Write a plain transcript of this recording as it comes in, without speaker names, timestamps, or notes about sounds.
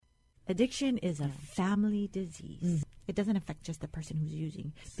Addiction is a family disease. It doesn't affect just the person who's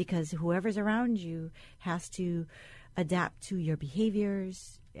using, because whoever's around you has to adapt to your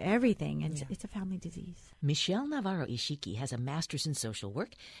behaviors, everything. And it's a family disease. Michelle Navarro Ishiki has a master's in social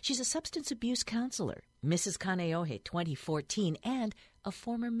work. She's a substance abuse counselor, Mrs. Kaneohe 2014, and a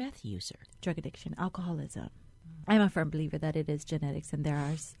former meth user. Drug addiction, alcoholism. I'm a firm believer that it is genetics, and there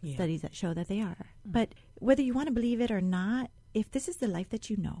are studies that show that they are. But whether you want to believe it or not, if this is the life that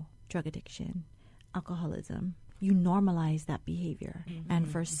you know, drug addiction, alcoholism, you normalize that behavior. And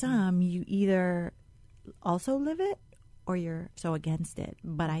for some, you either also live it or you're so against it.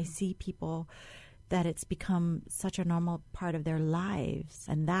 But I see people that it's become such a normal part of their lives,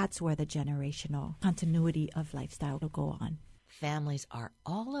 and that's where the generational continuity of lifestyle will go on. Families are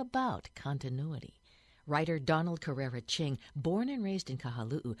all about continuity. Writer Donald Carrera Ching, born and raised in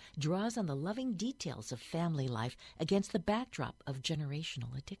Kahalu'u, draws on the loving details of family life against the backdrop of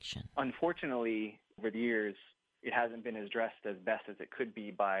generational addiction. Unfortunately, over the years, it hasn't been addressed as best as it could be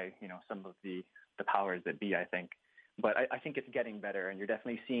by, some of the powers that be, I think. But I think it's getting better, and you're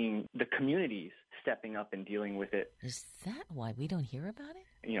definitely seeing the communities stepping up and dealing with it. Is that why we don't hear about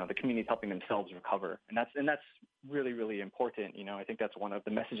it? The communities helping themselves recover. And that's really, really important. I think that's one of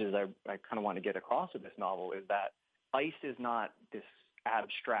the messages I kind of want to get across with this novel, is that ICE is not this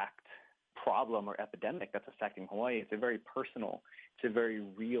abstract problem or epidemic that's affecting Hawaii. It's a very personal, it's a very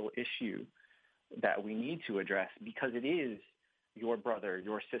real issue that we need to address, because it is your brother,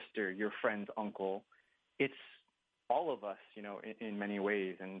 your sister, your friend's uncle. It's all of us, in many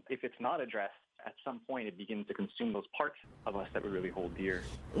ways. And if it's not addressed, at some point it begins to consume those parts of us that we really hold dear.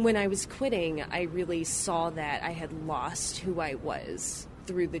 When I was quitting, I really saw that I had lost who I was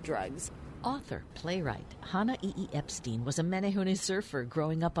through the drugs. Author, playwright Hannah E. Epstein was a Menehune surfer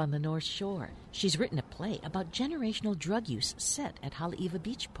growing up on the North Shore. She's written a play about generational drug use set at Haleiwa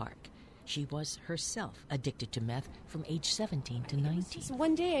Beach Park. She was herself addicted to meth from age 17 to 19.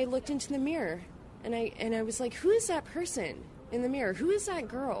 One day I looked into the mirror and I was like, who is that person in the mirror? Who is that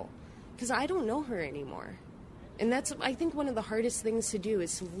girl? Because I don't know her anymore. And that's, I think, one of the hardest things to do,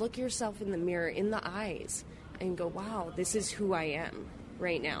 is to look yourself in the mirror, in the eyes, and go, wow, this is who I am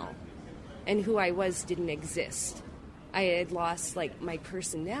right now. And who I was didn't exist. I had lost, my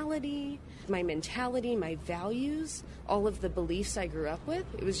personality, my mentality, my values, all of the beliefs I grew up with.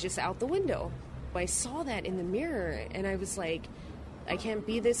 It was just out the window. I saw that in the mirror, and I was like, I can't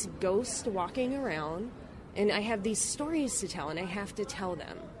be this ghost walking around, and I have these stories to tell, and I have to tell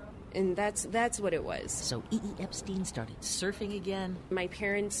them. And that's what it was. So E.E. Epstein started surfing again. My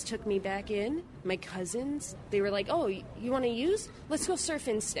parents took me back in. My cousins, they were like, oh, you want to use? Let's go surf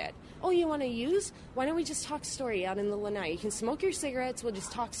instead. Oh, you want to use? Why don't we just talk story out in the lanai? You can smoke your cigarettes, we'll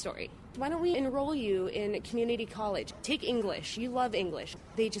just talk story. Why don't we enroll you in community college? Take English. You love English.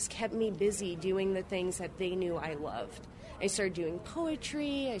 They just kept me busy doing the things that they knew I loved. I started doing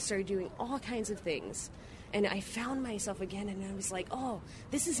poetry. I started doing all kinds of things. And I found myself again, and I was like, oh,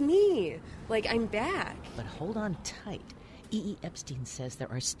 this is me. I'm back. But hold on tight. E.E. Epstein says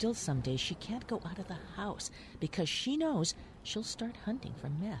there are still some days she can't go out of the house because she knows she'll start hunting for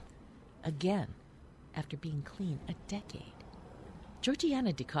meth. Again, after being clean a decade.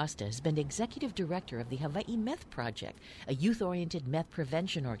 Georgiana DeCosta has been executive director of the Hawaii Meth Project, a youth-oriented meth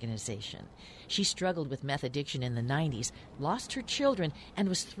prevention organization. She struggled with meth addiction in the 90s, lost her children, and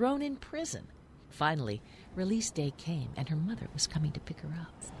was thrown in prison. Finally, release day came, and her mother was coming to pick her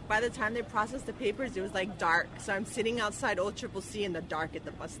up. By the time they processed the papers, it was dark. So I'm sitting outside Old Triple C in the dark at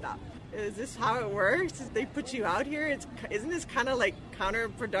the bus stop. Is this how it works? They put you out here? Isn't this kind of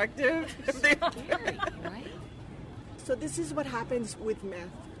counterproductive? Scary, right? So this is what happens with meth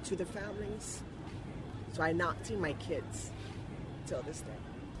to the families. So I not seen my kids till this day.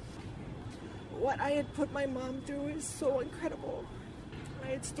 What I had put my mom through is so incredible. I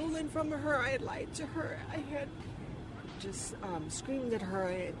had stolen from her, I had lied to her, I had just screamed at her,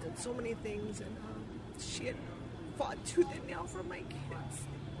 I had done so many things, and she had fought tooth and nail for my kids.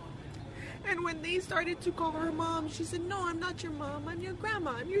 And when they started to call her mom, she said, no, I'm not your mom, I'm your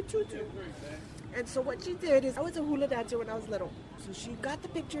grandma, I'm your tutu. And so what she did is, I was a hula dancer when I was little, so she got the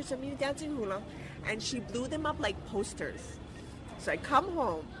pictures of me dancing hula, and she blew them up like posters. So I come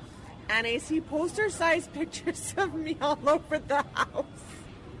home, and I see poster-sized pictures of me all over the house.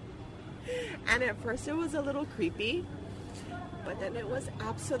 And at first it was a little creepy, but then it was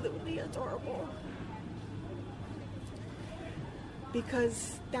absolutely adorable.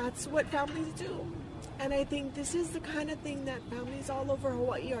 Because that's what families do. And I think this is the kind of thing that families all over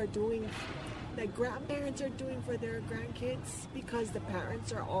Hawaii are doing, that grandparents are doing for their grandkids, because the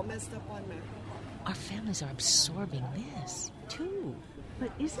parents are all messed up on meth. Our families are absorbing this, too.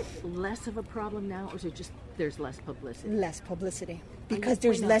 But is it less of a problem now, or is it just there's less publicity? Less publicity, because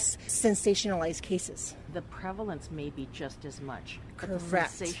there's less sensationalized cases. The prevalence may be just as much, but Correct.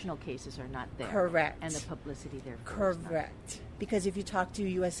 the sensational cases are not there. Correct. And the publicity therefore is not. Correct. Because if you talk to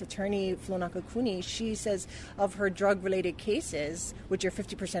U.S. Attorney Flonaka Cooney, she says of her drug-related cases, which are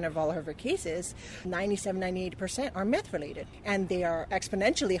 50% of all of her cases, 97, 98% are meth-related. And they are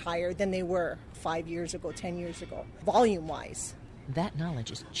exponentially higher than they were 5 years ago, 10 years ago, volume-wise. That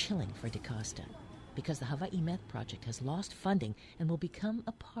knowledge is chilling for DaCosta, because the Hawaii Meth Project has lost funding and will become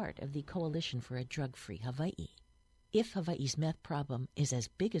a part of the Coalition for a Drug-Free Hawaii. If Hawaii's meth problem is as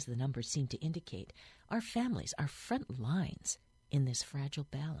big as the numbers seem to indicate, our families are front lines in this fragile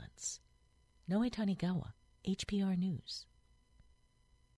balance. Noe Tanigawa, HPR News.